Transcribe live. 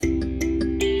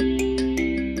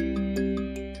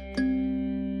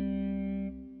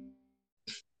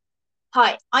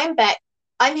Hi, I'm Beck.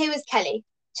 I'm here with Kelly.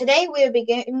 Today we are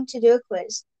beginning to do a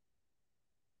quiz.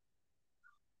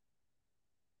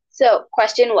 So,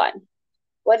 question 1.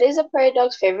 What is a prairie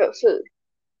dog's favorite food?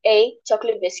 A.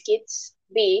 Chocolate biscuits.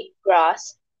 B.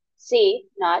 Grass. C.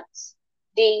 Nuts.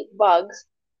 D. Bugs.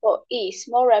 Or E.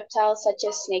 Small reptiles such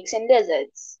as snakes and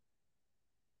lizards.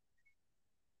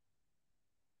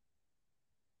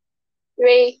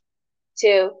 3,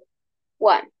 2,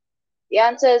 1. The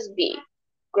answer is B.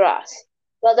 Grass.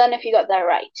 Well done if you got that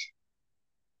right.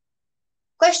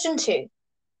 Question 2.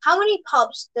 How many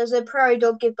pups does a prairie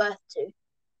dog give birth to?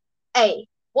 A.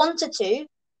 1 to 2.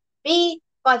 B.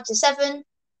 5 to 7.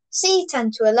 C.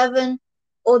 10 to 11.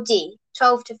 Or D.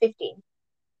 12 to 15.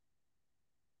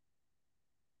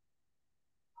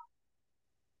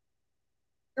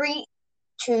 3,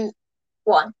 2,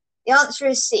 1. The answer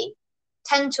is C.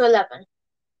 10 to 11.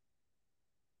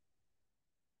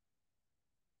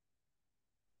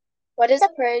 What is a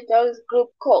prairie dog's group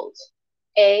called?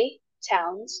 A.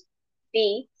 Towns.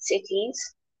 B.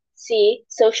 Cities. C.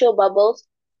 Social bubbles.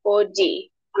 Or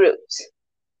D. Groups.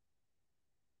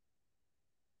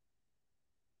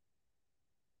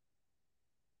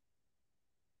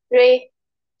 3,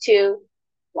 2,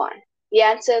 1. The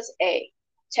answer is A.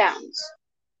 Towns.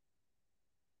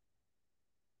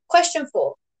 Question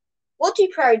 4. What do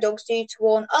prairie dogs do to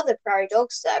warn other prairie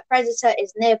dogs that a predator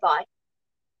is nearby?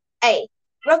 A.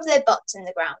 Rub their butts in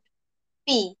the ground.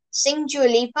 B. Sing Dua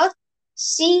Lipa.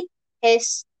 C.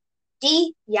 Hiss.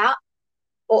 D. Yap.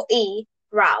 Or E.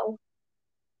 Growl.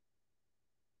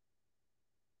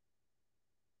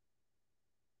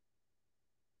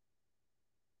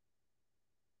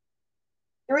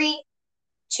 3,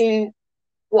 2,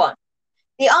 1.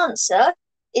 The answer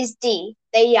is D.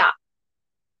 They yap.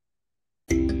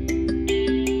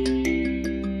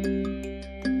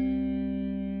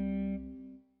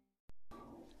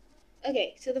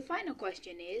 Okay, so the final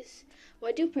question is,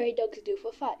 what do prairie dogs do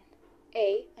for fun?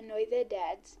 A. Annoy their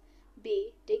dads.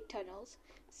 B. Dig tunnels.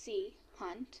 C.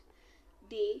 Hunt.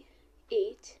 D.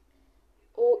 Eat.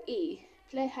 Or E.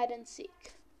 Play hide and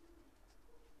seek.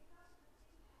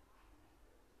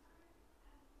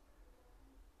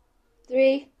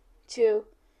 3, 2,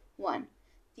 1.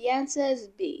 The answer is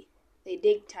B. They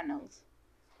dig tunnels.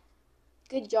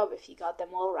 Good job if you got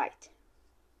them all right.